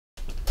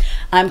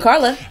I'm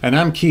Carla. And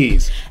I'm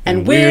Keyes.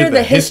 And we're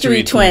the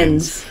History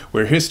Twins,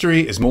 where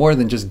history is more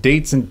than just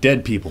dates and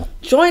dead people.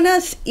 Join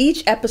us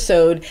each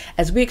episode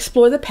as we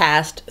explore the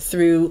past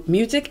through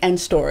music and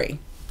story.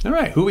 All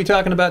right, who are we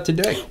talking about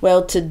today?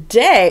 Well,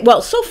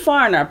 so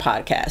far in our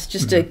podcast,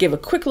 just to give a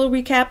quick little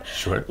recap.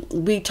 Sure.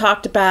 We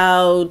talked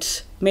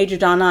about Major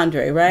Don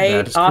Andre, right?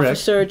 That is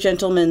Officer, correct.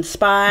 Gentleman,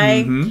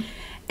 Spy.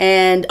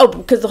 And,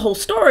 because the whole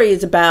story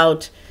is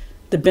about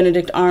the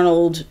Benedict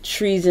Arnold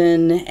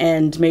treason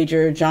and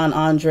Major John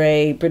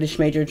Andre, British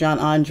Major John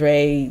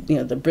Andre,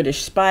 the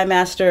British spy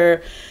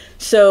master.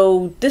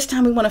 So this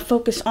time we want to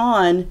focus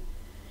on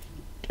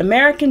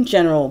American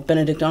General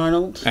Benedict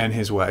Arnold. And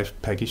his wife,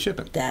 Peggy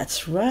Shippen.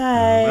 That's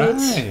right.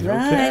 Right.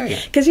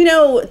 Okay. Because,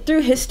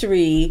 through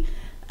history,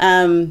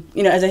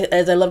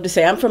 as I love to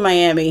say, I'm from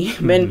Miami.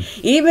 And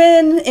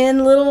even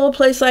in a little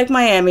place like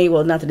Miami,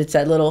 well, not that it's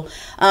that little,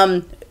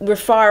 we're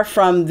far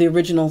from the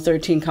original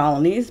 13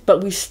 colonies,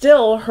 but we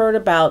still heard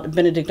about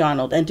Benedict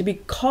Arnold. And to be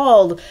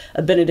called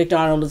a Benedict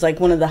Arnold is like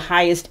one of the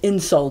highest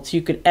insults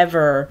you could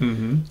ever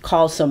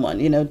call someone,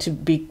 to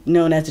be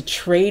known as a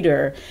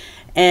traitor.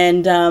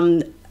 And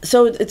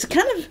so it's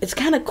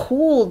kind of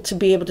cool to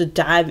be able to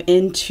dive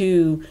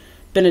into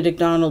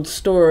Benedict Arnold's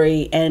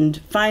story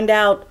and find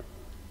out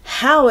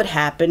how it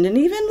happened and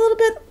even a little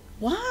bit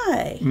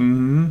why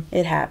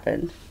it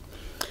happened.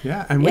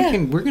 Yeah, and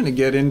we're going to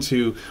get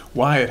into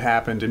why it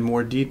happened in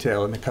more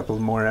detail in a couple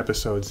of more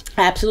episodes.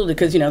 Absolutely,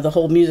 because the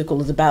whole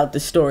musical is about the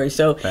story.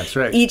 So that's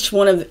right. Each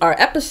one of our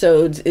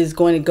episodes is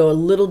going to go a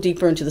little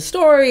deeper into the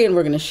story, and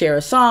we're going to share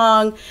a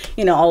song,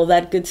 all of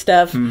that good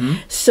stuff.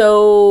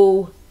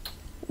 So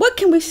what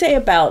can we say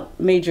about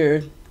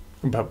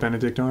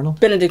Benedict Arnold?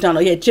 Benedict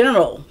Arnold, yeah,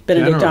 General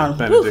Benedict Arnold.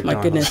 Benedict My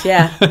Arnold. Goodness,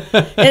 yeah.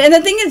 and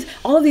the thing is,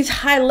 all of these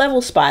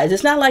high-level spies,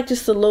 it's not like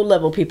just the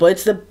low-level people.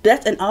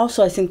 And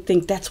also I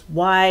think that's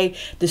why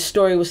the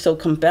story was so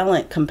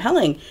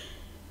compelling.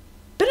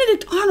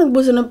 Benedict Arnold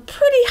was in a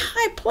pretty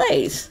high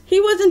place. He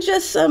wasn't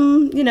just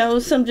some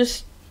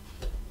just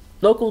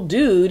local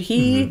dude.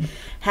 He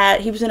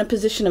was in a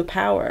position of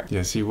power.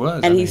 Yes, he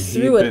was. And he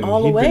threw it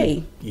all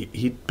away.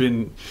 He'd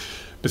been...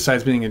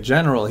 Besides being a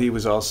general, he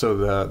was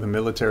also the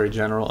military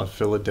general of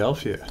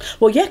Philadelphia.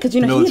 Well, yeah, because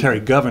military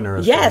governor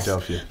of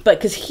Philadelphia. But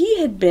because he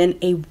had been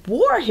a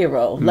war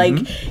hero, like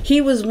he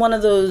was one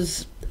of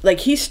those. Like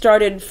he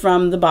started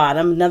from the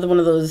bottom. Another one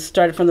of those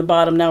started from the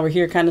bottom. Now we're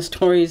here kind of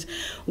stories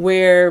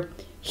where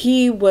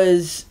he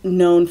was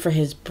known for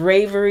his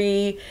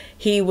bravery.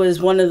 He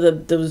was one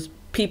of those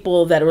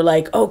people that were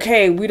like,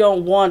 okay, we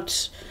don't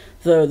want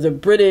the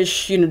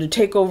British, to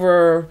take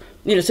over.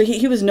 So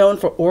he was known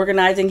for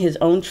organizing his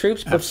own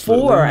troops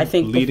before, I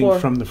think. Leading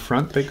from the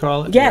front, they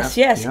call it? Yes.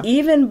 Yeah.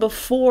 Even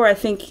before, I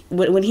think,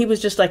 when he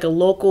was just like a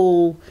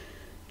local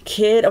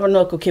kid, or a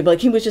local kid, but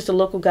like he was just a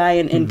local guy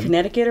in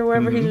Connecticut or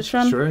wherever he was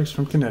from. Sure, he's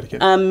from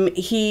Connecticut.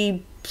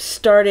 He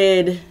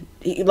started,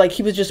 he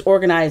was just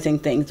organizing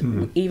things,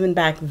 even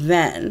back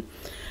then.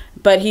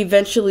 But he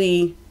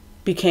eventually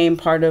became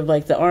part of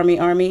like the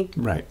army.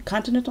 Right.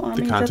 Continental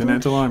Army? The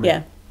Continental Army.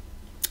 Yeah.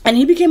 And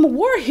he became a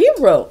war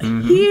hero.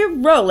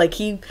 Like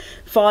he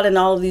fought in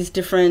all of these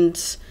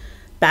different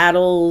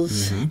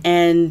battles,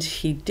 and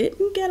he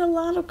didn't get a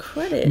lot of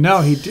credit.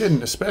 No, he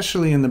didn't,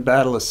 especially in the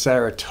Battle of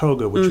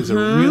Saratoga, which was a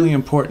really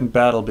important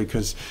battle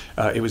because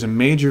it was a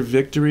major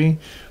victory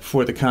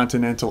for the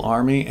Continental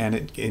Army,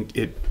 and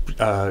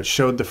it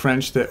showed the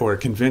French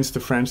convinced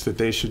the French that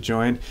they should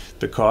join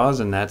the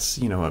cause, and that's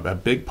a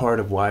big part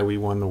of why we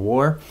won the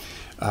war.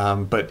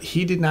 But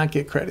he did not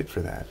get credit for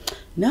that.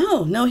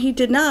 No, he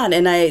did not.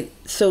 And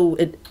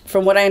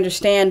from what I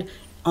understand,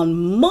 on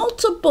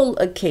multiple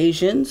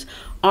occasions,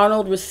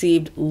 Arnold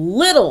received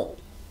little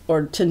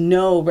or to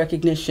no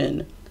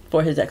recognition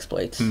for his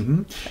exploits.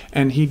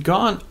 And he'd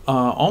gone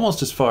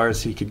almost as far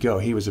as he could go.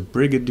 He was a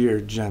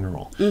brigadier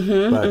general,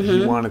 but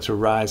he wanted to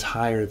rise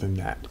higher than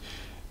that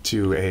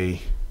to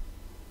a...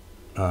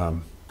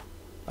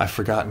 I've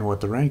forgotten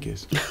what the rank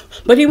is.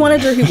 But he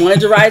wanted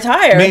to rise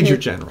higher. Major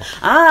general.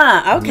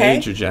 Ah, okay.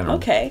 Major general.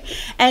 Okay.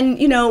 And,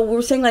 we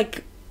were saying,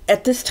 like,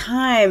 at this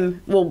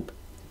time, well,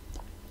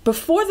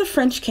 before the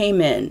French came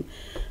in,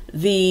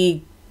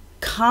 the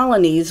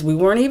colonies, we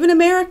weren't even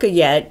America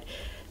yet,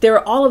 there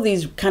were all of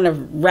these kind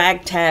of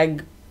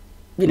ragtag,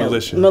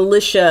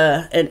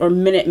 militia or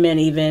Minutemen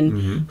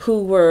even,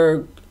 who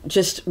were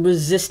just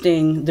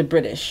resisting the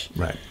British.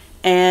 Right.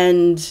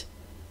 And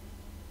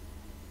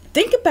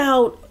think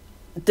about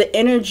the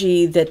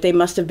energy that they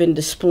must have been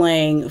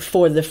displaying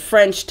for the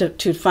French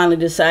to finally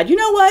decide, you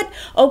know what?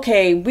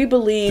 Okay, we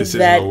believe this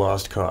that... This is a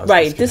lost cause.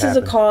 Right, this is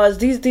a cause.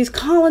 These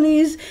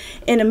colonies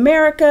in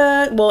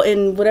America, well,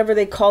 in whatever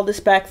they called this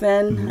back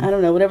then, I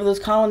don't know, whatever those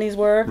colonies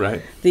were.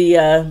 Right.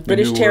 The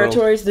British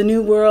territories, the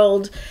New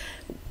World.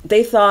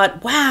 They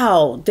thought,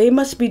 wow, they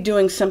must be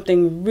doing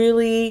something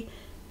really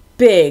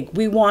big.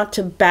 We want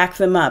to back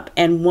them up.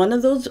 And one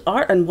of those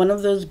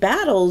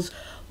battles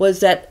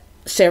was that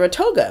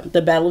Saratoga,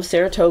 the Battle of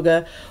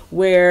Saratoga,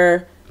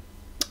 where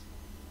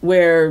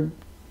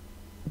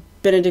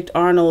Benedict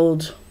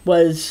Arnold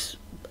was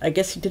I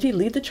guess, did he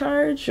lead the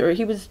charge? Or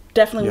he was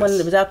definitely Yes. one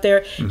that was out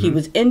there. He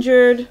was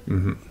injured.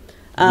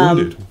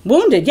 Wounded.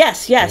 Wounded,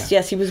 yes,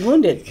 he was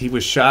wounded. He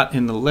was shot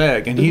in the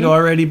leg, and he'd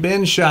already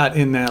been shot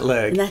in that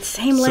leg. In that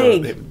same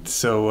leg.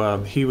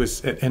 So he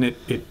was, and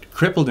it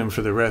crippled him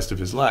for the rest of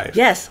his life.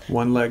 Yes.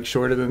 One leg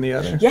shorter than the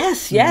other.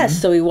 Yes, yes.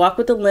 So he walked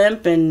with a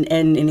limp and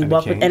he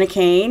walked with a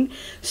cane.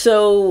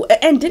 So,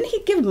 and didn't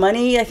he give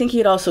money? I think he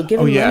had also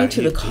given money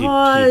to the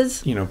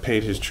cause. He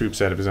paid his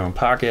troops out of his own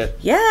pocket.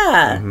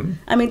 Yeah.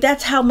 I mean,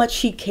 that's how much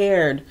he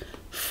cared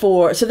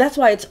for. So that's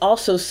why it's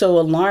also so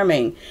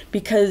alarming,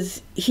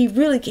 because he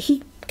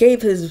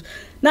gave his,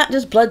 not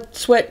just blood,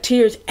 sweat,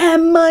 tears,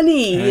 and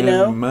money,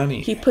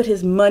 money. He put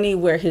his money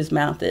where his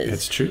mouth is.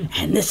 It's true.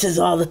 And this is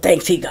all the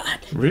thanks he got.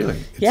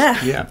 Really?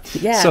 Yeah.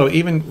 So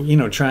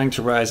even, trying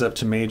to rise up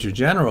to Major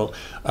General,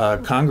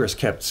 Congress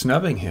kept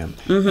snubbing him.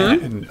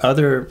 And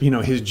other,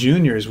 his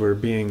juniors were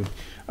being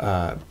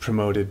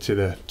promoted to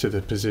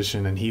the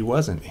position, and he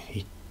wasn't.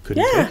 He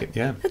couldn't take it.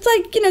 Yeah. It's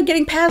like,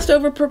 getting passed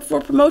over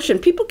for promotion.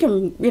 People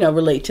can,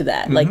 relate to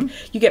that. Like,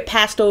 you get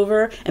passed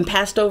over and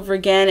passed over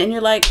again, and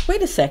you're like,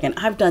 wait a second,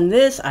 I've done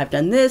this.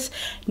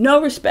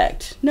 No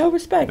respect.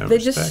 They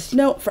just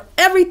know for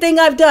everything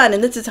I've done,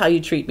 and this is how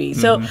you treat me.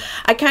 So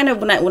I kind of,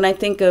 when I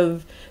think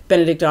of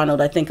Benedict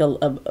Arnold, I think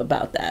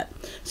about that.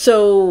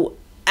 So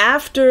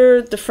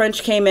after the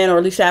French came in, or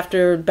at least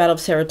after the Battle of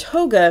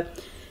Saratoga,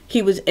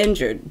 he was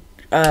injured.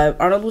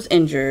 Arnold was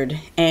injured,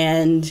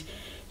 and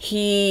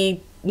he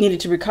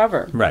needed to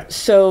recover. Right.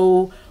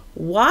 So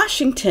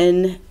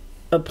Washington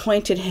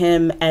appointed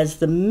him as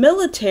the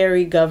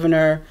military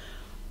governor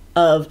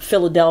of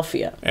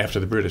Philadelphia. After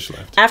the British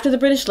left.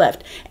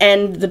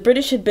 And the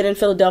British had been in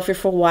Philadelphia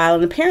for a while,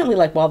 and apparently,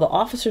 while the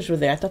officers were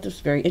there, I thought this was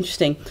very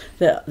interesting,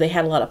 that they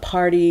had a lot of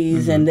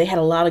parties, and they had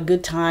a lot of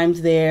good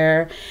times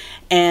there.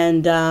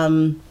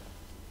 And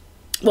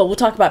well, we'll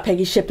talk about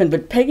Peggy Shippen,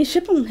 but Peggy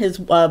Shippen, his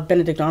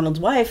Benedict Arnold's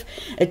wife,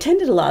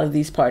 attended a lot of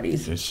these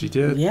parties. Yes, she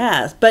did.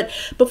 Yes, but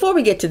before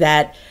we get to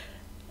that,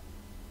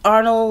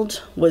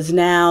 Arnold was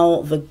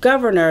now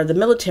the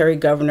military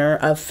governor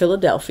of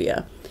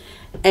Philadelphia.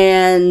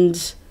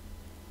 And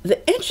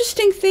the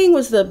interesting thing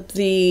was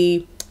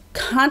the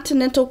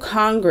Continental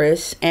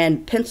Congress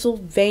and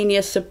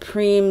Pennsylvania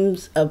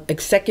Supreme's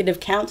Executive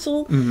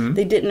Council,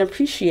 they didn't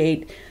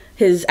appreciate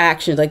his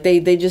actions. Like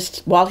they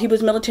just, while he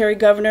was military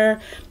governor,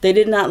 they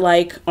did not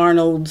like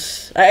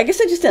Arnold's, I guess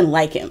they just didn't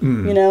like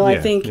him, I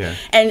think. Yeah.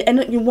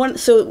 And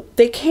so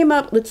they came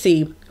up, let's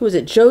see, who was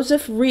it?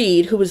 Joseph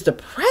Reed, who was the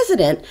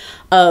president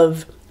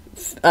of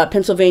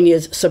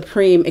Pennsylvania's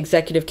Supreme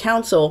Executive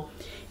Council.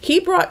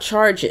 He brought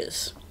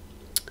charges,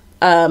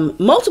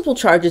 multiple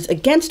charges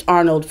against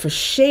Arnold for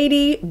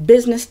shady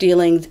business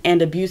dealings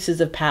and abuses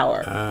of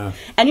power.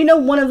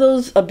 And one of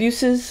those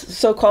abuses,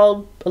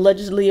 so-called,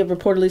 allegedly,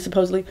 reportedly,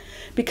 supposedly,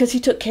 because he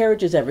took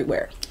carriages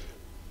everywhere.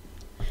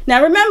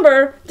 Now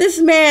remember, this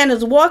man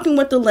is walking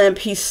with a limp.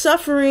 He's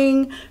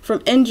suffering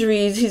from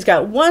injuries. He's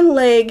got one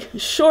leg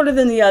shorter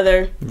than the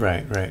other.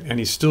 Right. And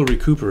he's still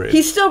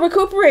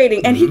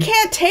recuperating. And he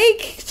can't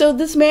so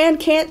this man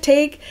can't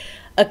take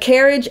a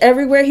carriage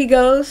everywhere he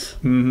goes.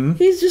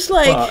 He's just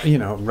like,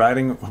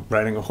 riding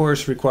a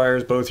horse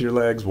requires both your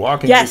legs.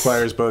 Walking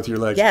requires both your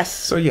legs. Yes.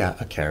 So yeah,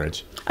 a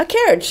carriage.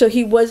 So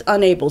he was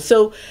unable.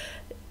 So,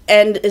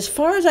 and as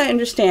far as I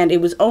understand,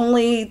 it was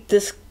only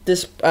this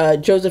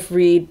Joseph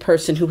Reed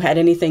person who had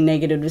anything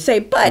negative to say.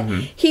 But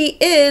he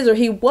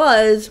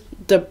was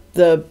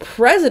the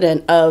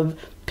president of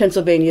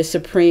Pennsylvania's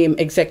Supreme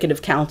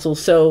Executive Council.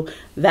 So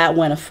that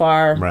went a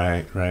far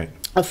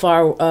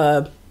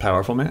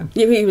powerful man.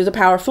 He was a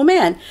powerful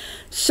man.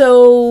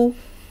 So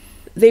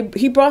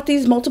he brought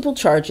these multiple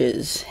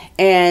charges,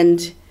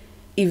 and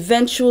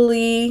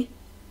eventually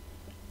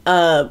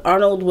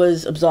Arnold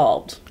was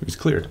absolved. He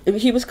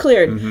was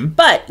cleared.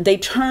 But they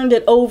turned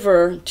it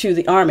over to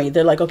the army.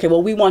 They're like, okay,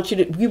 well, we want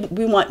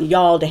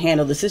y'all to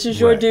handle this. This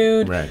is your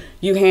dude. Right.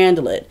 You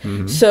handle it.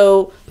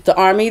 So the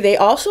army, they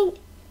also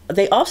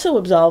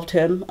absolved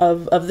him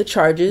of the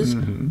charges.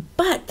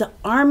 But the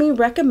army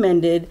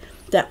recommended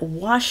that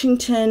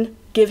Washington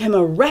give him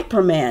a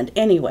reprimand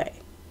anyway.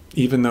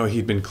 Even though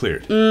he'd been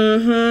cleared. See,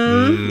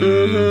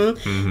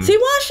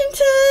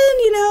 Washington,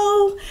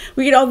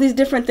 we get all these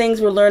different things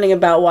we're learning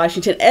about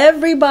Washington.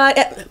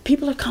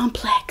 People are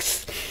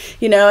complex,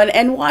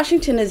 and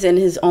Washington is in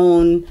his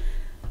own,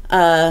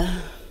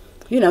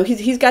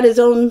 he's got his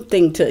own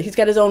he's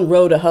got his own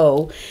row to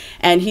hoe,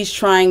 and he's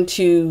trying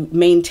to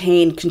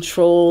maintain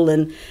control,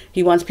 and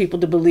he wants people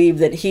to believe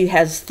that he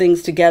has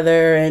things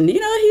together, and,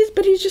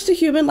 but he's just a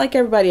human like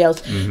everybody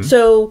else.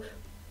 So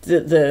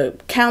the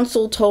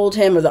council told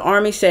him, or the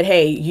army said,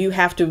 hey, you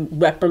have to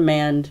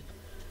reprimand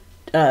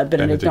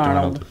Benedict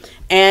Arnold.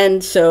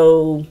 And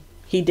so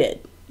he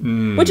did.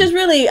 Which is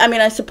really,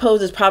 I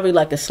suppose it's probably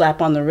like a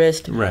slap on the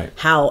wrist. Right.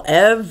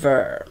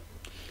 However,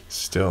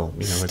 Still,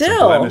 it's a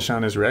blemish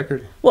on his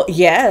record. Well,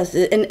 yes.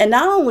 And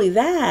not only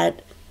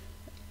that,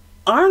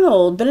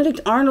 Benedict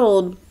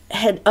Arnold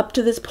had, up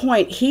to this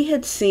point, he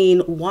had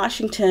seen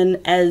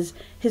Washington as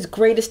his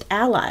greatest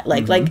ally.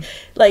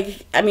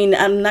 I mean,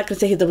 I'm not going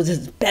to say that was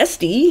his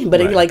bestie, but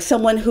Right. like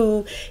someone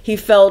who he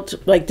felt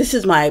like, this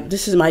is my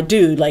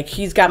dude. Like,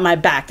 he's got my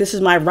back. This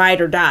is my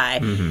ride or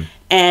die.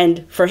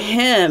 And for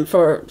him,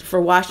 for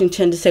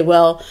Washington to say,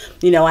 well,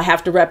 you know, I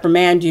have to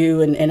reprimand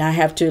you and I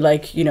have to,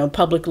 like, you know,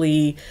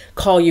 publicly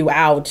call you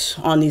out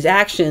on these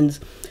actions,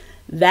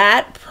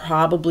 that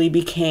probably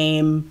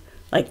became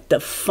like the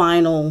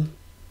final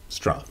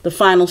straw,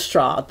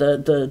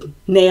 the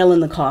nail in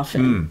the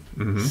coffin.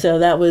 So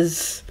that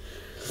was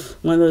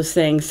one of those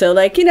things. So,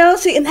 like, you know,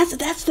 see, and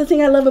that's the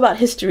thing I love about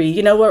history.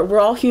 You know, we're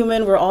all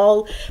human. We're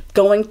all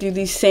going through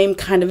these same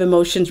kind of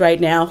emotions right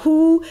now.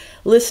 Who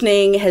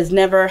listening has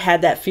never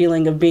had that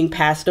feeling of being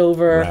passed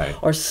over Right.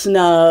 or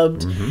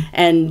snubbed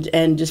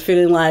and just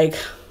feeling like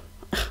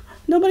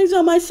nobody's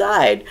on my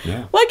side.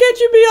 Yeah. Why can't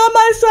you be on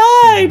my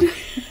side?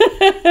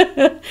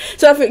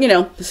 So I feel, you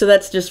know, so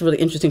that's just a really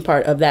interesting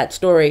part of that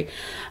story.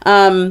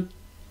 But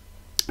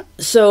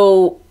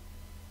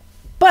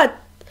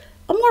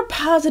a more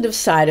positive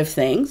side of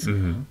things,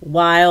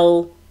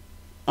 while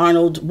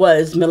Arnold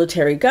was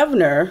military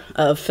governor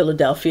of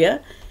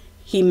Philadelphia,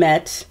 he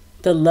met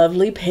the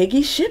lovely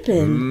Peggy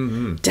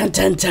Shippen. Dun,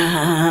 dun,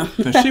 dun.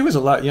 Now, she was a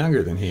lot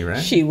younger than he,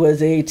 right? She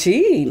was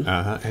 18.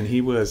 And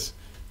he was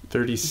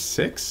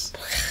 36?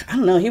 I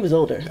don't know. He was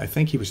older. I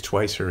think he was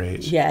twice her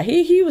age. Yeah,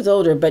 he was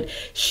older, but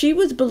she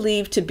was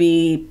believed to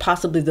be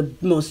possibly the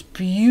most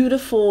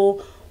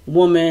beautiful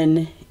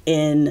woman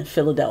in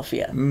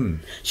Philadelphia.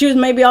 She was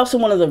maybe also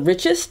one of the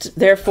richest,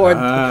 therefore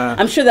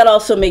I'm sure that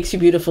also makes you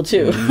beautiful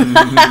too.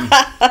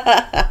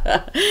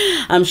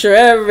 I'm sure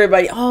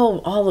everybody,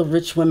 all the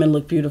rich women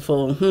look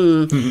beautiful.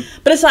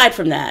 But aside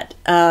from that,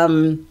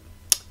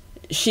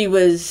 she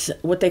was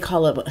what they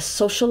call a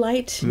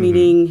socialite,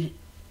 meaning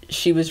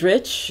she was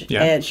rich,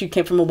 and she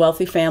came from a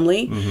wealthy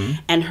family,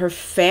 and her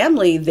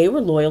family, they were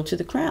loyal to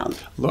the crown.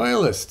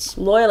 Loyalists,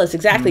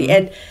 exactly.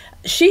 And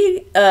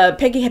she,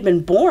 Peggy, had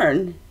been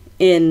born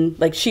in,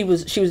 like, she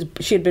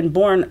had been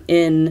born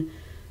in,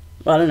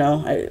 well, I don't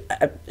know,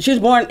 she was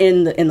born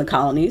in the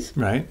colonies,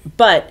 right?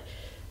 But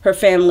her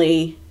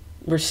family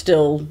were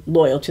still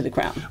loyal to the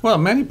crown. Well,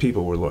 many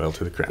people were loyal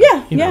to the crown.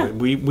 Yeah, you know,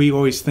 we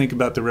always think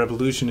about the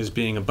revolution as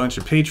being a bunch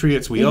of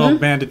patriots. We all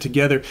banded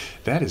together.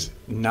 That is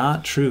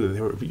not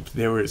true.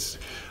 There was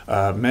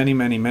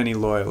many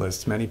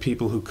loyalists, many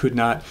people who could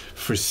not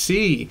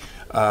foresee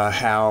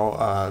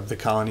how the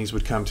colonies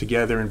would come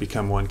together and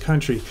become one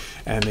country,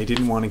 and they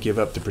didn't want to give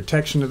up the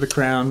protection of the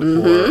crown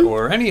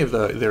or any of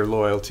their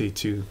loyalty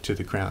to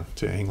the crown,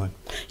 to England.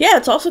 Yeah,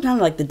 it's also kind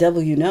of like the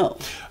devil you know.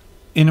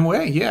 In a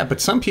way, yeah, but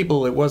some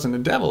people, it wasn't a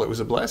devil; it was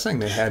a blessing.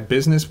 They had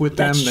business with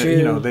them. That's true.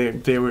 You know,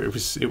 they were. It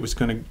was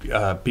going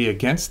to be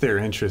against their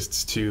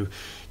interests to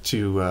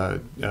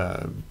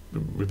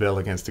rebel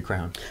against the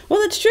crown.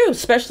 Well, that's true,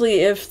 especially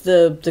if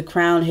the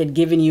crown had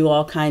given you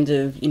all kinds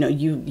of, you know,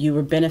 you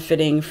were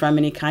benefiting from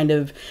any kind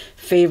of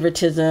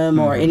favoritism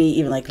or any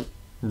even like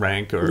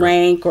rank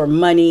or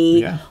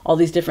money, all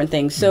these different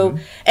things. So,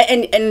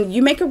 and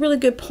you make a really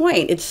good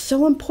point. It's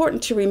so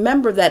important to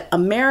remember that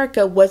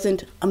America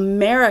wasn't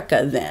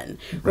America then.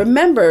 Right.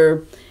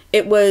 Remember,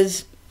 it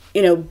was,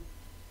 you know,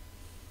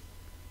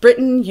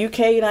 Britain, UK,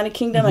 United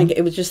Kingdom, like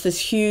it was just this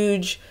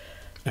huge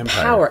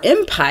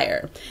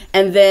empire.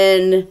 And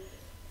then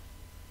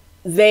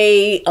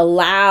they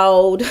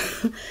allowed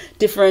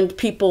different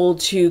people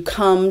to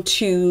come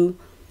to,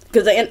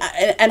 because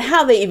and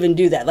how they even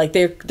do that, like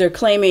they're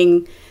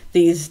claiming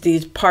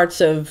these parts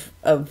of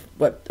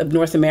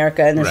North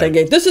America, and they're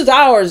saying, this is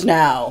ours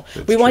now.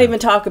 We won't even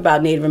talk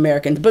about Native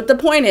Americans. But the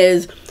point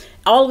is,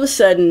 all of a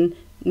sudden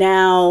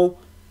now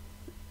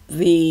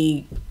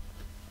the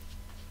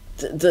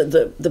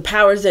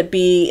powers that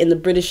be in the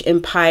British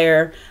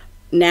Empire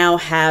now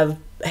have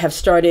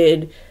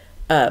started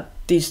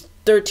these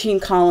 13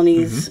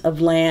 colonies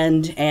of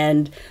land,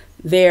 and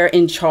they're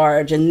in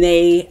charge, and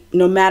they,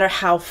 no matter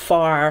how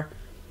far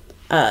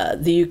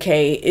the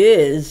UK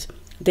is,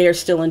 they're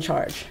still in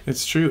charge.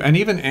 It's true. And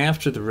even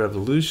after the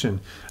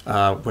revolution,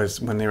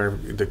 was when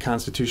the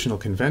Constitutional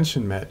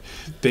Convention met,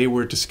 they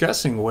were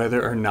discussing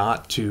whether or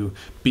not to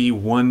be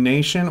one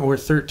nation or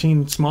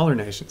 13 smaller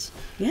nations.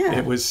 Yeah.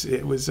 It was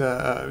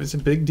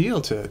a big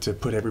deal to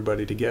put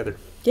everybody together.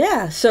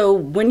 Yeah. So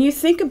when you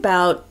think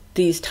about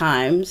these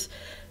times,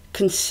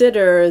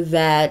 consider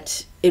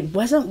that it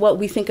wasn't what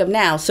we think of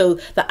now. So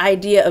the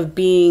idea of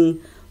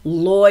being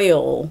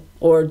loyal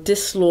or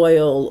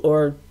disloyal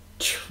or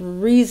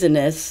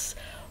treasonous,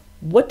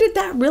 what did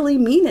that really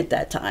mean at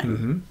that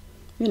time?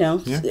 You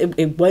know,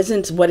 it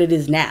wasn't what it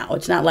is now.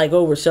 It's not like,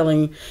 oh, we're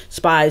selling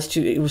spies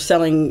we're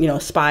selling, you know,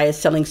 a spy is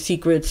selling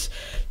secrets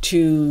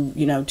to,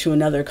 you know, to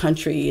another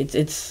country.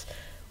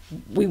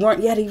 We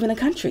weren't yet even a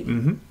country.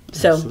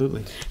 So,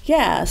 absolutely.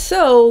 Yeah.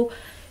 So,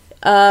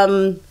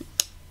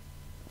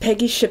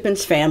 Peggy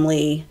Shippen's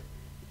family,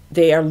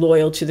 they are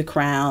loyal to the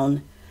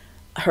crown.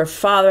 Her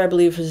father, I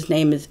believe his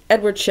name is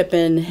Edward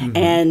Shippen,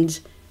 and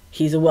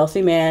He's a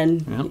wealthy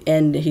man,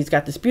 and he's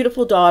got this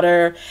beautiful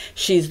daughter.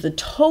 She's the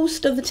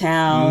toast of the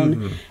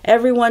town.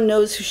 Everyone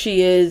knows who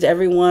she is.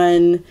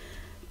 Everyone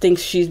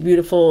thinks she's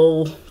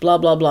beautiful, blah,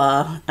 blah,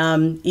 blah.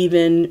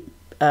 Even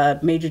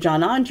Major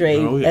John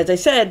Andre, as I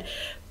said,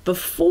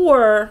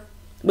 before,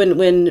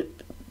 when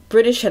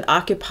British had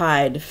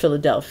occupied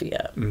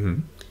Philadelphia,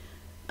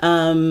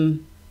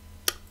 when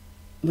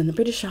the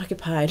British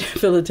occupied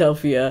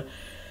Philadelphia,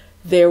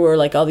 there were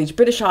like all these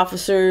British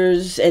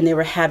officers, and they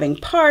were having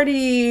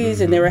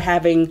parties, and they were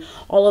having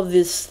all of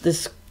this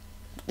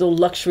the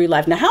luxury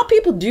life. Now, how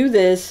people do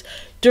this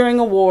during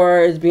a war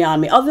is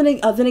beyond me. Other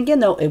than again,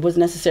 though, it wasn't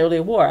necessarily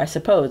a war, I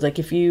suppose. Like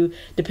if you,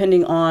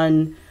 depending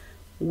on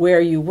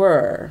where you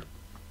were,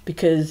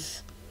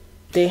 because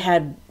they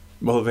had.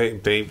 Well,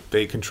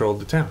 they controlled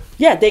the town.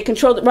 Yeah, they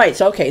controlled it. Right.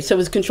 So okay, so it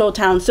was a controlled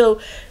town.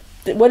 So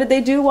what did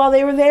they do while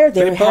they were there?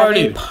 They were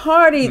having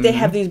parties. They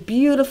have these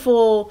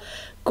beautiful,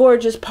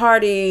 gorgeous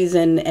parties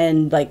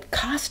and like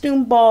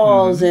costume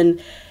balls and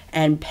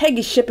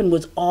Peggy Shippen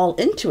was all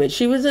into it.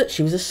 She was a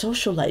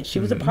socialite. She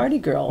was a party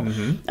girl,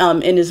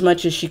 in as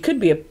much as she could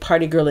be a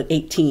party girl at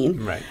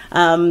 18, right?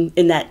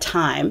 In that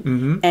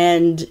time,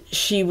 and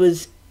she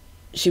was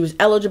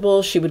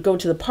eligible. She would go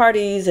to the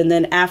parties, and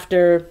then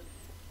after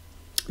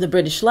the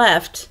British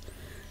left,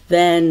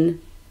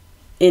 then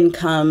in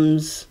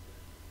comes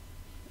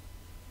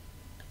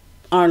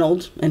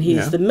Arnold, and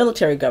he's the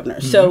military governor.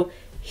 So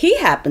he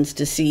happens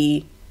to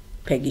see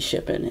Peggy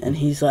Shippen, and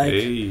he's like,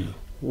 hey.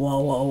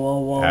 Whoa, whoa, whoa,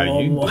 whoa, How whoa,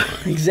 you whoa.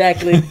 doing?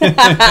 Exactly.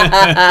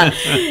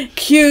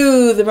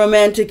 Cue the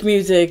romantic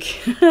music.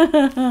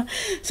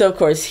 So of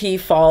course he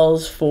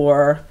falls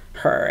for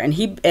her,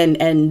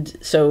 and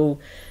so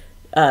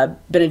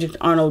Benedict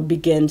Arnold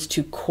begins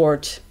to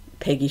court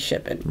Peggy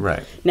Shippen.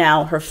 Right.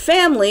 Now her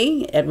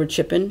family, Edward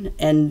Shippen,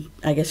 and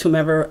I guess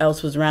whomever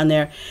else was around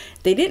there,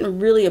 they didn't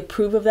really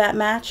approve of that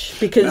match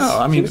because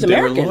he was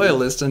American. They were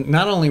loyalists, and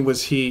not only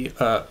was he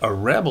a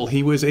rebel,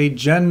 he was a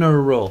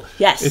general.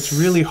 Yes. It's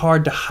really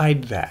hard to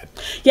hide that.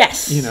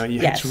 Yes.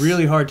 It's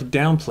really hard to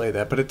downplay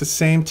that, but at the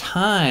same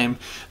time,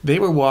 they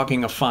were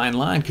walking a fine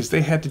line because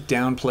they had to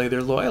downplay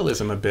their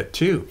loyalism a bit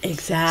too.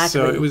 Exactly.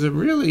 So it was a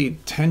really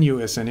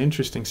tenuous and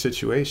interesting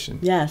situation.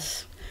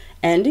 Yes.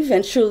 And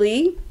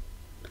eventually,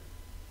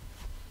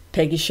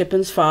 Peggy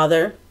Shippen's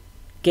father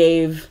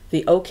gave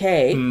the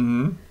okay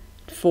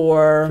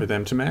for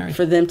them to marry.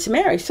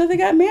 So they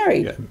got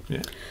married.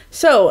 Yeah.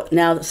 So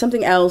now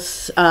something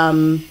else.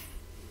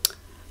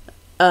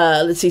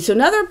 Let's see. So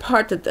another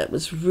part that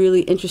was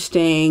really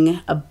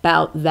interesting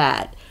about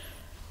that.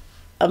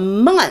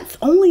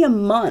 Only a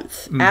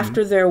month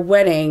after their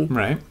wedding,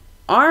 right?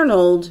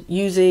 Arnold,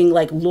 using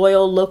like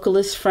loyal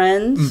localist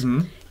friends,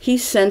 he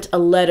sent a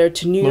letter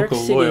to New York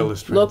City.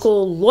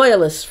 Local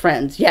loyalist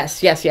friends. Yes.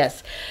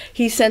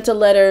 He sent a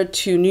letter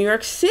to New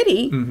York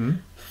City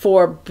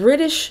for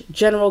British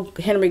General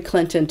Henry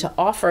Clinton to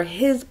offer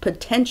his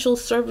potential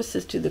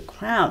services to the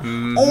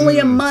crown. Only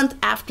a month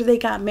after they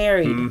got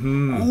married.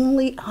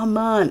 Only a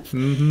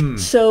month.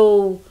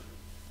 So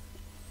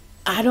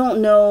I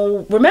don't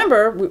know.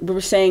 Remember, we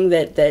were saying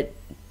that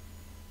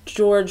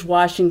George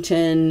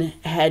Washington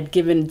had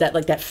given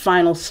that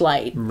final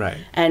slight. Right.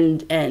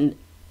 And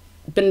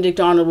Benedict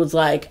Arnold was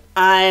like,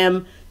 I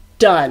am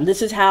done.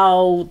 This is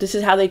how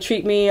they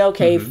treat me.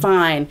 Okay,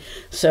 fine.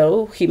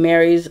 So he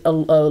marries a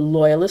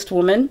loyalist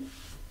woman,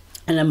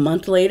 and a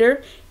month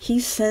later, he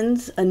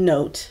sends a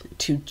note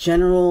to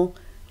General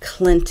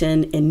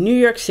Clinton in New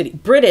York City.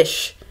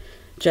 British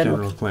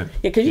General Clinton.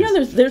 Yeah,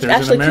 because there's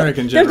actually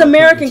American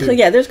Clinton.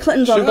 Yeah, there's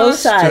Clintons on both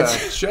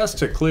sides. Just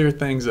to clear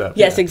things up.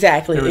 Yes,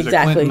 exactly. There was a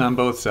Clinton on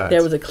both sides.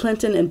 There was a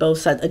Clinton on both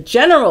sides. A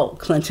General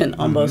Clinton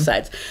on both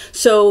sides.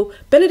 So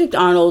Benedict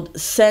Arnold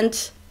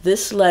sent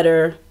this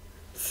letter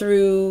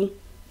through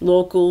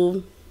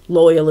local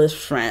loyalist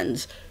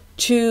friends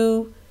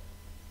to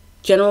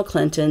General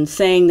Clinton,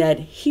 saying that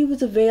he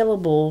was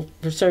available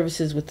for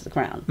services with the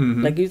crown.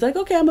 Like he was like,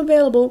 okay, I'm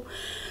available.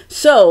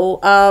 So,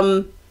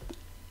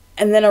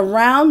 and then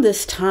around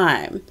this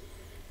time,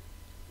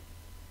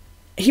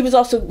 he was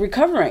also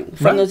recovering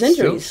from those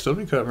injuries. Still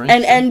recovering.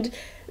 And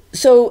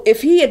so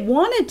if he had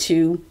wanted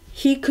to,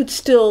 he could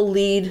still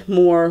lead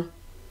more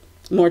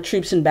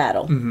troops in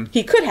battle.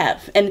 He could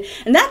have. And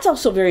that's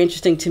also very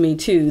interesting to me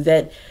too,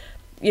 that,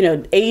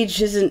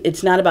 age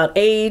it's not about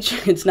age.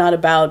 It's not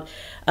about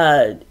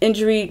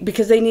injury,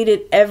 because they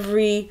needed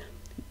every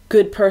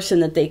good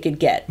person that they could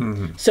get.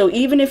 So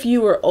even if you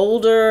were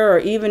older, or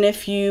even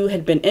if you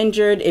had been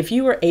injured, if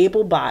you were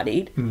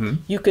able-bodied,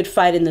 you could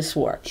fight in this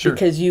war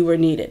because you were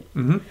needed.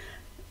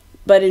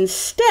 But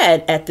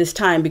instead, at this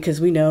time, because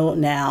we know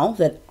now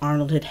that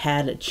Arnold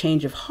had a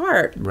change of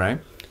heart, right?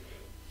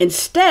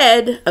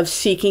 Instead of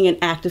seeking an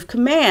act of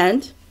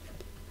command,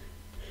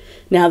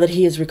 now that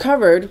he has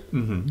recovered,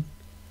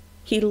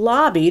 he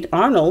lobbied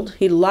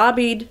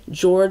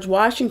George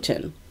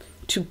Washington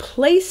to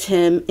place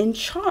him in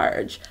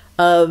charge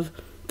of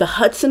the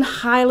Hudson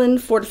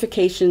Highland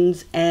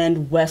fortifications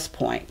and West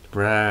Point.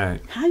 Right.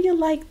 How you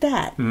like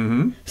that?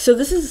 Mm-hmm. So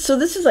this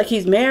is like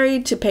he's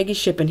married to Peggy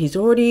Shippen. He's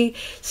already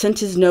sent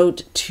his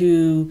note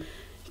to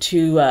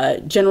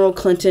General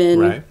Clinton,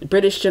 right.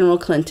 British General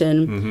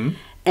Clinton. Mm-hmm.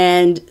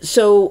 And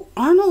so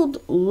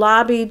Arnold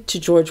lobbied to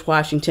George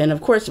Washington.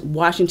 Of course,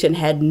 Washington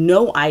had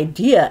no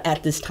idea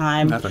at this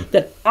time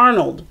that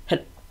Arnold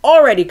had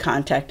already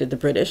contacted the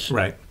British.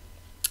 Right.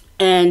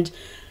 And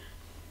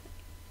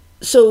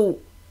so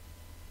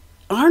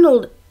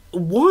Arnold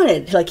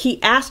wanted, like,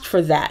 he asked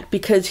for that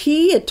because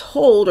he had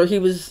told, or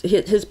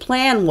his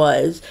plan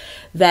was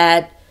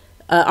that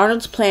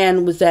Arnold's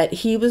plan was that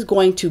he was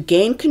going to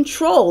gain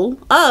control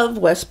of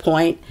West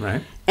Point,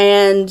 right,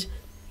 and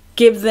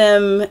give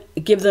them an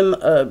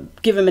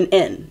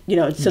in, you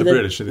know, so the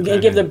British,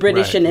 give the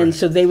British an in,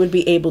 so they would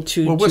be able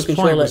to control it. West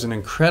Point was an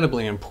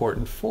incredibly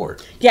important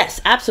fort. Yes,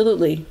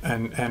 absolutely.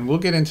 And we'll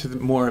get into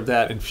more of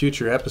that in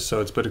future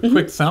episodes. But a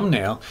quick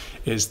thumbnail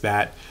is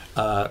that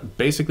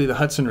basically the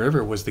Hudson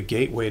River was the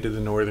gateway to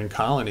the northern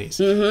colonies,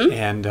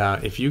 and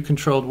if you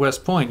controlled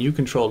West Point, you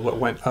controlled what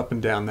went up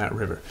and down that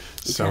river.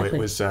 So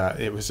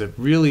Exactly. it was a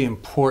really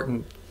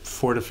important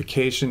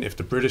fortification. If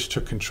the British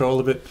took control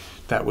of it,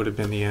 that would have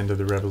been the end of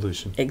the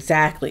revolution.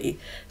 Exactly.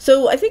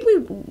 So I think we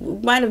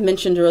might have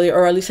mentioned earlier,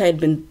 or at least I had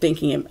been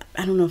thinking,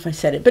 I don't know if I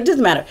said it, but it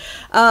doesn't matter.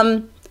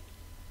 I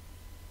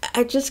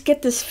just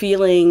get this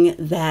feeling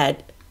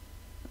that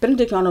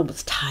Benedict Arnold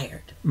was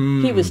tired.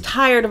 He was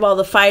tired of all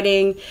the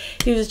fighting.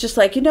 He was just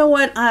like, you know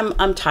what,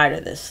 I'm tired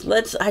of this.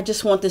 I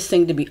just want this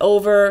thing to be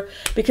over,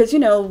 because, you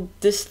know,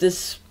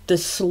 this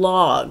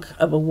slog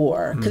of a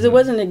war, because it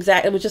wasn't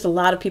it was just a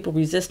lot of people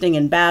resisting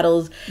in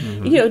battles.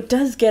 You know, it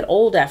does get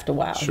old after a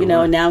while. Sure. You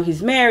know, and now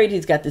he's married,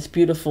 he's got this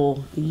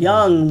beautiful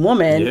young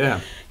woman. Yeah.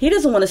 He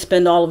doesn't want to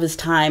spend all of his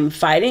time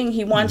fighting.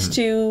 He wants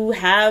to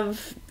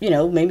have, you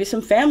know, maybe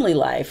some family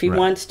life. He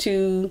wants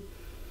to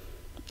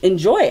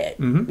enjoy it,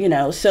 you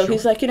know. So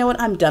he's like, you know what,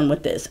 I'm done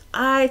with this.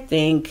 I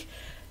think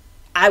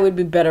I would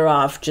be better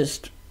off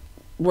just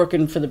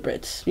working for the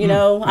Brits. You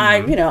know,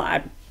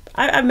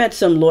 I've met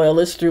some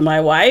loyalists through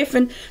my wife,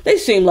 and they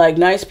seem like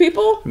nice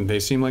people. They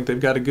seem like they've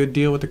got a good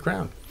deal with the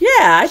crown. Yeah,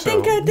 I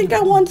think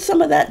I want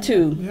some of that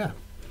too. Yeah,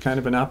 kind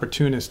of an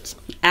opportunist.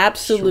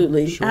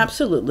 Absolutely, Sure.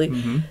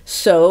 absolutely.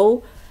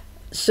 So,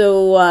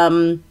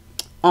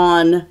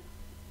 on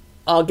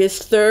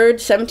August 3rd,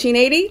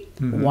 1780,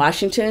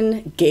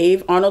 Washington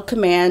gave Arnold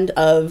command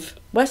of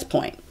West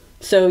Point.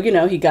 So, you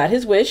know, he got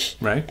his wish,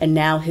 right, and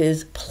now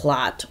his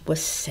plot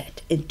was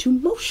set into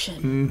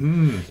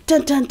motion.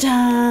 Dun, dun,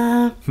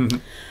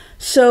 dun.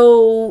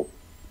 So,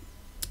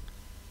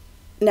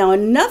 now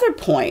another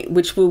point,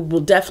 which we will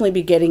definitely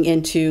be getting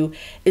into,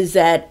 is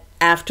that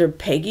after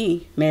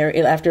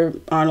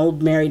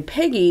Arnold married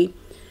Peggy,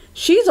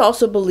 she's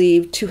also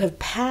believed to have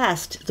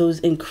passed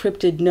those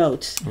encrypted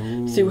notes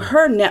through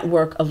her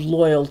network of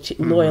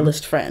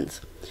loyalist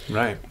friends.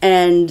 Right.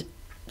 And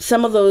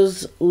some of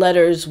those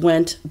letters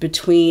went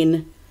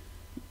between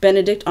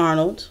Benedict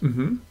Arnold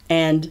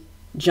and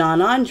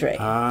John Andre,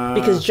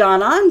 because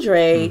John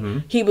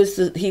Andre, he was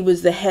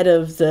the head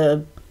of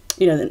the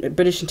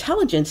British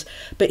intelligence,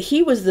 but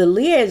he was the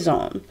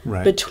liaison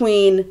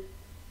between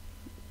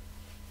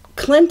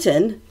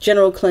Clinton,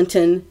 General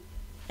Clinton,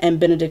 and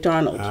Benedict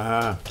Arnold.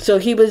 So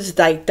he was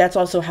like, that's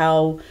also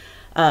how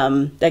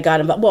that got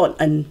involved. Well,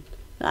 and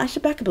I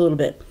should back up a little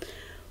bit.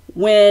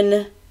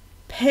 When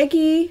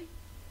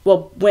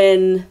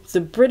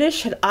the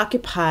British had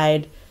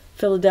occupied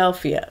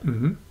Philadelphia,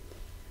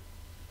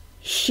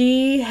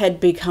 she had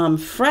become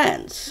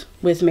friends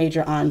with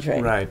Major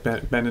Andre. Right.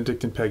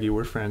 Benedict and Peggy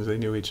were friends. They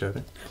knew each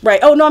other. Right.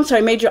 Oh, no, I'm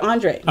sorry. Major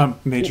Andre.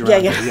 Major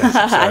Andre, yes.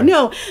 I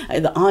know.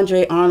 The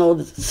Andre,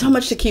 Arnold, so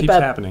much to keep Keeps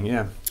up. happening,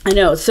 yeah. I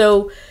know.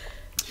 So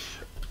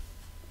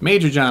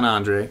Major John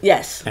Andre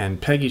yes, and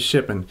Peggy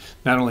Shippen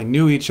not only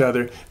knew each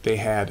other, they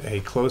had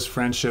a close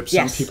friendship.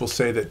 Some people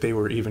say that they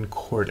were even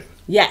courting.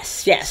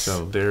 Yes, yes.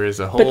 So there is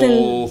a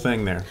whole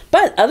thing there.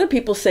 But other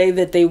people say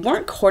that they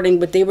weren't courting,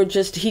 but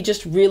he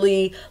just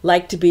really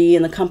liked to be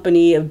in the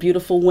company of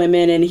beautiful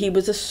women, and he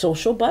was a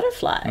social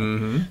butterfly.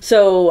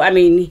 So, I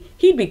mean,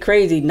 he'd be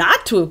crazy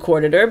not to have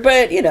courted her,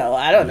 but, I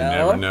don't know. You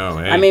never know,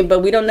 eh? I mean, but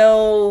we don't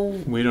know.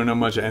 We don't know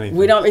much of anything.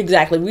 We don't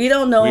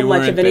know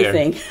much of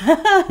anything.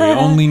 We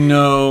only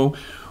know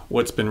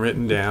what's been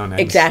written down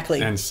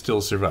and still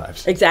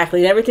survives.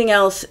 Exactly. And everything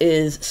else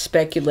is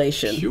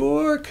speculation.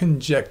 Pure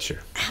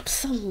conjecture.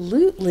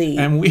 Absolutely.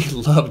 And we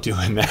love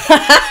doing that.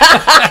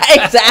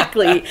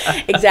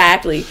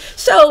 Exactly.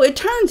 So it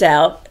turns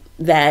out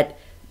that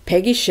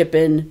Peggy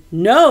Shippen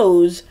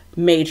knows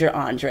Major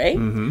Andre.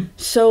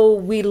 So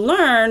we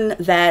learn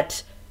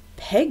that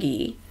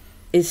Peggy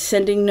is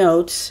sending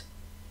notes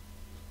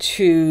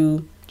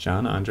to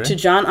John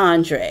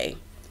Andre.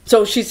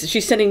 So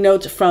she's sending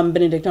notes from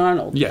Benedict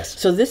Arnold. Yes.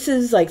 So this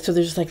is like, so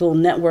there's like a little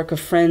network of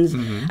friends.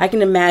 I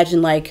can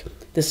imagine like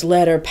this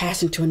letter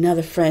passing to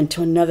another friend,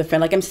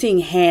 Like I'm seeing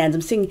hands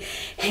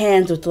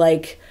with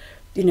like,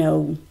 I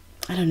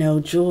don't know,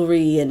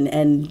 jewelry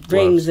and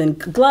rings and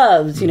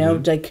gloves,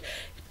 like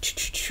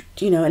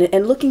you know,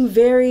 and looking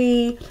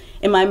very,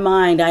 in my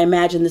mind, I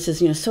imagine this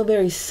is, you know, so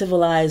very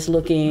civilized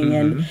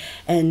looking,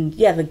 and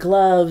yeah, the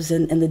gloves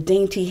and the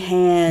dainty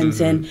hands,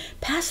 and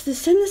pass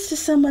this, send this to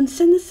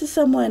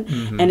someone,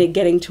 and it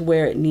getting to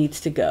where it needs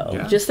to go.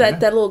 Yeah, just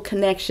that little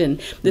connection.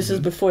 This is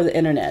before the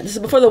internet. This is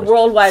before the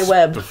World Wide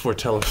Web. Before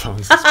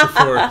telephones. It's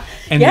before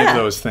any of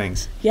those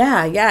things.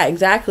 Yeah,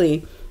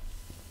 exactly.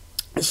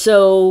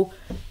 So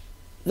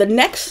the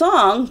next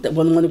song, the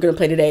one we're going to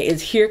play today,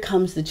 is Here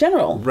Comes the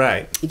General.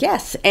 Right.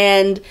 Yes.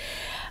 And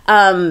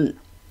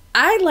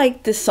I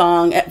like this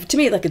song. To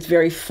me, like, it's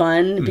very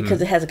fun because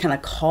it has a kind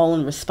of call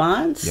and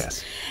response.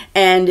 Yes.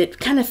 And it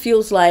kind of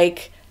feels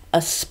like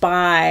a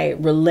spy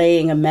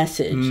relaying a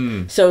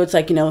message. So it's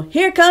like, you know,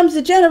 here comes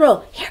the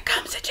general. Here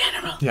comes the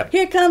general. Yep.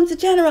 Here comes the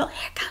general.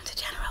 Here comes the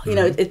general. You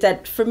know, it's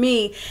that, for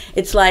me,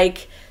 it's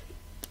like,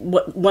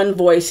 what one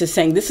voice is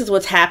saying, this is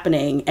what's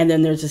happening, and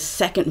then there's a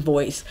second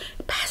voice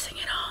passing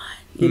it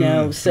on, you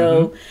know.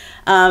 So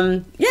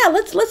yeah,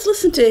 let's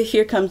listen to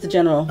Here Comes the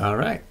General. All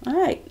right.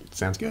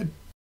 Sounds good.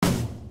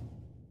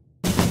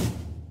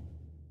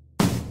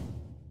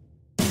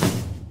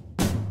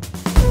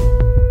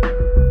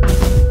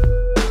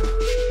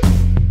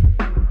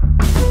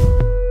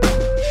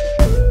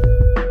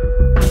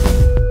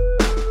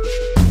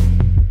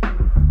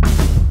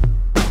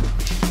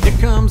 Here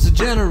comes the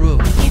general.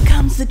 Here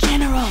comes the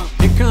general.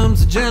 Here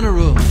comes the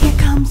general. Here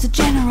comes the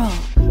general.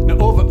 Now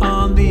over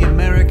on the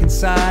American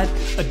side,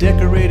 a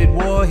decorated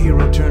war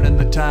hero turning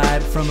the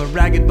tide. From a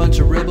ragged bunch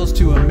of rebels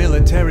to a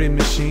military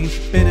machine,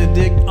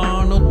 Benedict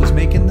Arnold was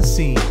making the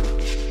scene.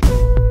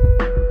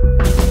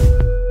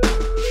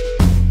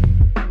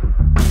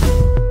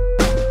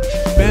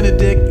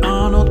 Benedict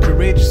Arnold,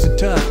 courageous and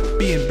tough,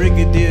 being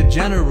brigadier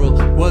general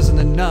wasn't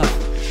enough.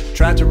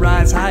 Tried to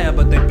rise higher,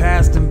 but they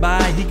passed him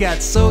by. He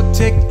got so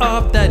ticked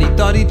off that he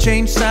thought he'd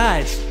change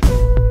sides.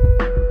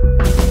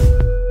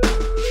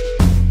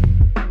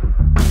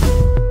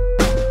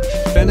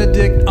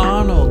 Benedict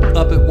Arnold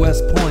up at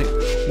West Point.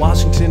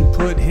 Washington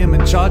put him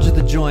in charge of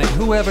the joint.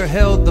 Whoever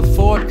held the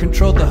fort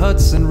controlled the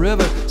Hudson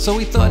River, so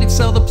he thought he'd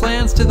sell the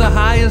plans to the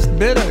highest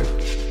bidder.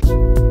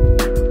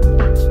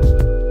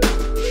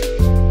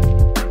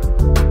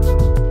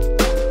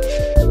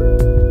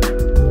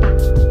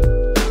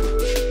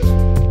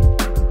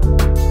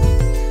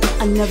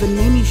 Another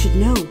name you should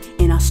know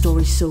in our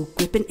story so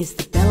gripping is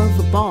the belle of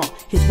the ball.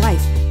 His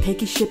wife,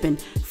 Peggy Shippen,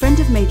 friend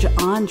of Major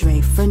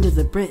Andre, friend of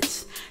the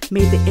Brits,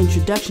 made the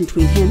introduction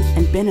between him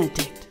and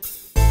Benedict.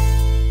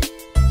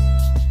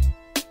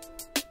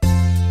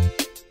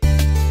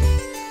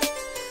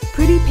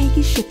 Pretty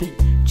Peggy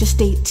Shippen, just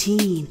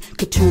 18,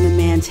 could turn a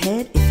man's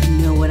head if you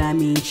know what I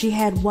mean. She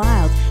had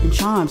wiles and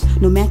charms,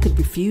 no man could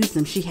refuse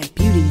them. She had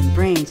beauty and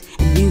brains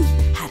and knew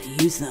how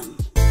to use them.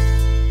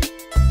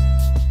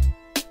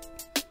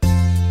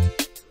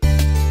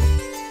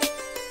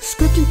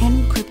 Scripting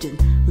and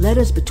encrypting,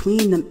 letters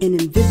between them in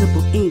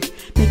invisible ink,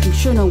 making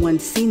sure no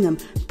one's seen them.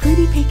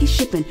 Pretty Peggy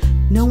Shippen,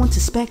 no one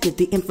suspected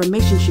the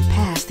information she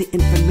passed, the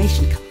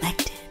information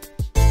collected.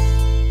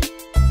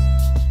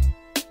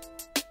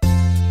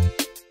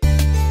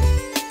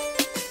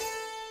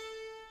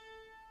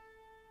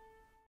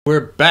 We're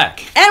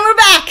back. And we're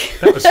back.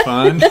 That was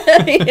fun.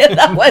 Yeah,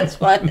 that was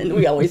fun.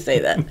 We always say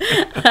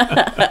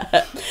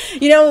that.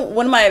 You know,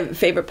 one of my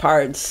favorite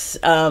parts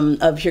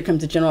of Here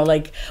Comes the General,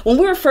 like when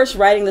we were first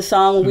writing the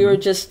song, when we were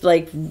just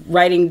like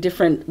writing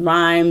different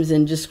rhymes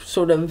and just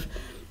sort of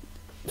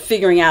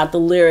figuring out the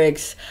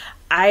lyrics,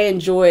 I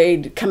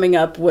enjoyed coming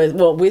up with,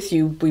 well, with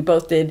you, we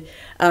both did,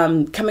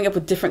 coming up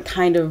with different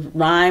kind of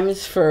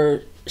rhymes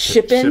for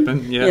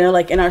Shippen, yeah. You know,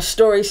 like in our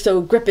story,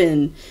 so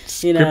gripping,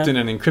 you know, Scripting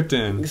and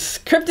encrypting,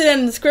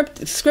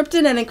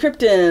 scripting and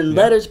encrypting,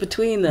 letters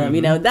between them.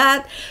 You know,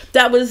 that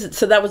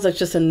was like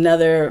just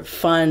another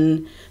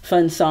fun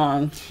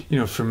song. You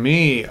know, for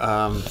me,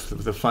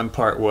 the fun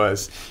part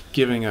was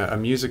giving a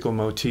musical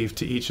motif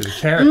to each of the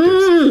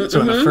characters. So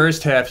in the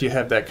first half, you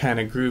have that kind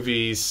of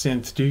groovy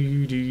synth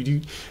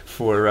do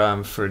for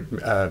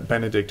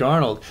Benedict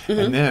Arnold,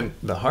 and then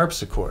the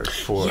harpsichord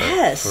for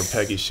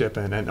Peggy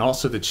Shippen, and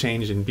also the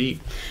change in beat.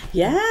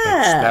 Yeah,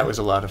 that was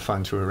a lot of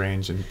fun to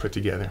arrange and put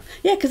together.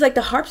 Yeah, because like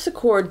the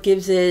harpsichord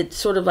gives it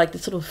sort of like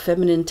this little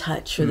feminine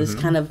touch, or this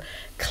kind of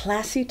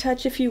classy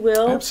touch, if you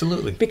will.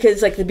 Absolutely.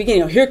 Because like the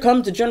beginning, here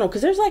comes the general,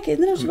 because there's like,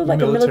 isn't there sort of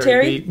like a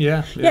military beat?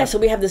 Yeah. So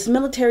we have this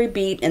military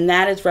beat, and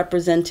that is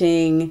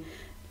representing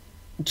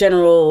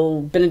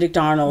General Benedict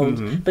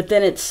Arnold, but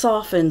then it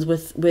softens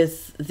with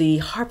the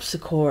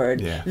harpsichod.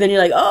 Yeah. Then you're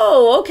like,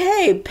 oh,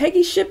 okay,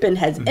 Peggy Shippen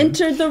has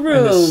entered the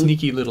room. And the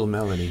sneaky little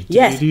melody.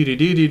 Yes. You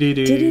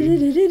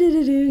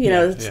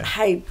know,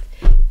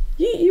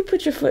 you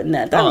put your foot in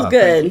that. That was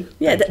good.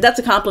 Yeah, that's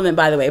a compliment,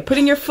 by the way.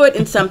 Putting your foot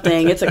in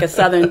something, it's like a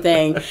Southern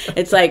thing.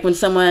 It's like when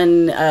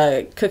someone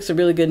cooks a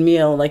really good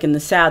meal, like in the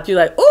South, you're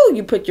like, oh,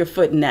 you put your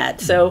foot in that.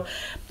 So,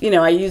 you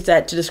know, I use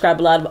that to describe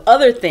a lot of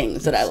other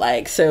things that I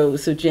like. So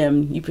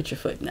Jim, you put your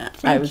foot in that.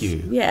 Thank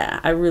you.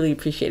 Yeah, I really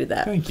appreciated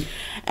that. Thank you.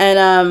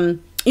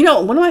 And, you know,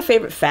 one of my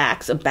favorite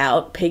facts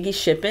about Peggy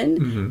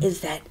Shippen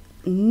is that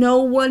no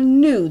one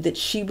knew that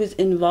she was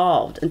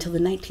involved until the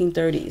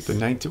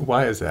 1930s.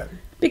 Why is that?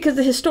 Because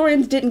the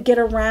historians didn't get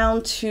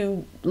around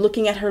to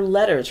looking at her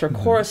letters, her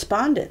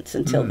correspondence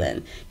until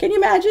then. Can you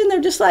imagine?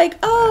 They're just like,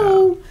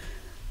 oh,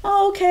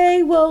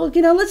 okay, well,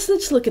 you know,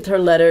 let's look at her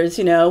letters,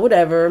 you know,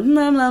 whatever,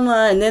 blah, blah,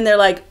 blah. And then they're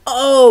like,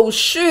 oh,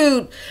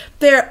 shoot,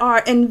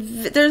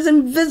 there's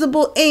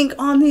invisible ink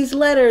on these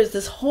letters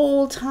this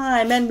whole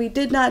time, and we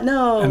did not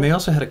know. And they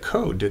also had a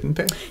code, didn't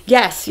they?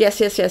 Yes.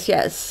 Let's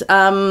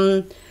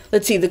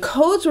see, the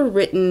codes were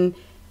written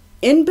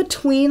in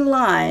between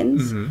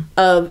lines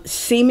of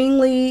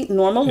seemingly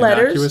normal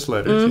Innocuous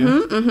letters.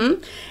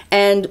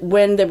 And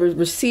when they were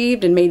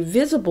received and made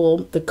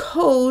visible, the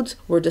codes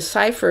were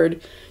deciphered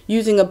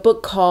using a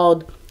book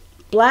called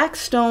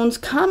Blackstone's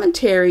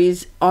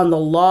Commentaries on the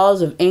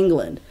Laws of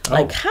England.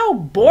 Like, how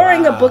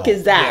boring a book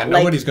is that? Yeah,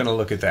 nobody's going to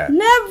look at that.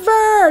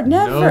 Never.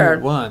 No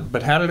one.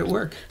 But how did it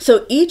work?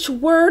 So each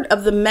word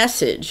of the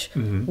message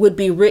would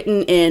be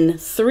written in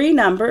 3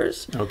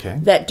 numbers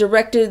that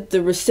directed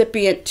the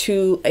recipient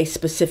to a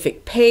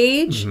specific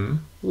page,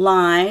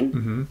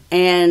 line,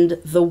 and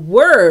the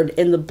word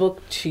in the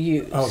book to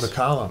use. Oh, the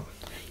column.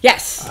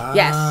 Yes,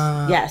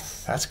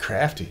 yes. That's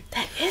crafty.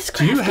 That is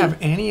crafty. Do you have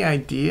any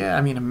idea?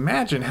 I mean,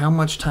 imagine how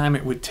much time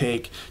it would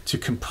take to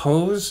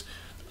compose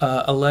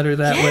a letter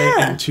that way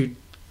and to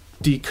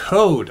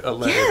decode a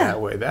letter that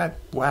way.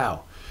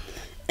 Wow.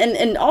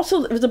 And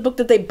also, it was a book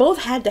that they both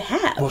had to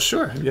have. Well,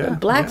 sure, yeah.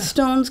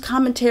 Blackstone's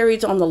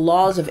Commentaries on the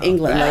Laws of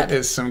England. That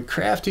is some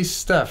crafty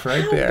stuff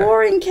right there. How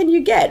boring can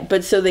you get?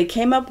 But so they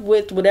came up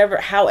with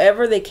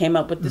however they came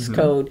up with this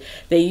code.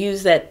 They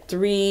used that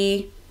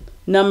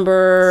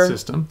 3-number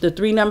system. The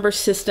 3-number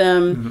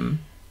system.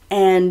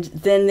 And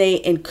then they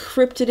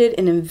encrypted it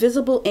in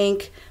invisible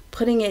ink,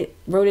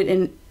 wrote it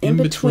in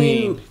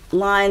between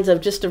lines of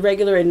just a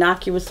regular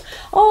innocuous,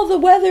 oh, the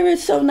weather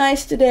is so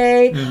nice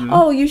today.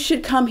 Oh, you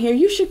should come here.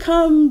 You should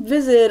come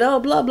visit.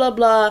 Oh, blah, blah,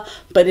 blah.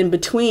 But in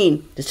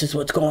between, this is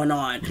what's going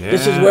on. Yeah.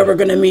 This is where we're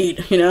going to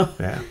meet, you know?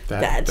 Yeah,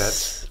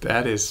 that's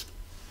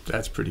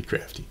pretty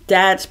crafty.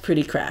 That's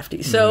pretty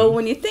crafty. So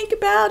when you think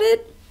about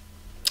it,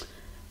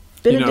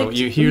 Benedict,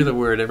 you hear the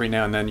word every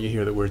now and then. You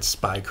hear the word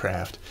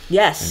spycraft.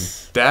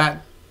 Yes, and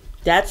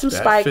that's some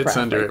spycraft. Fits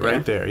under it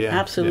right there. Yeah,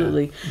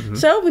 absolutely. Yeah.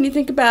 So when you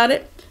think about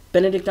it,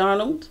 Benedict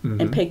Arnold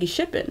and Peggy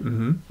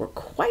Shippen were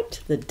quite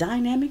the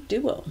dynamic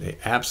duo. They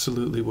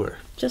absolutely were.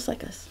 Just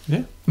like us.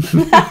 Yeah.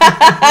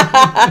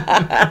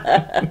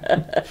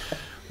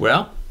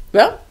 Well.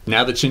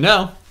 Now that you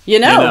know. You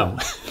know.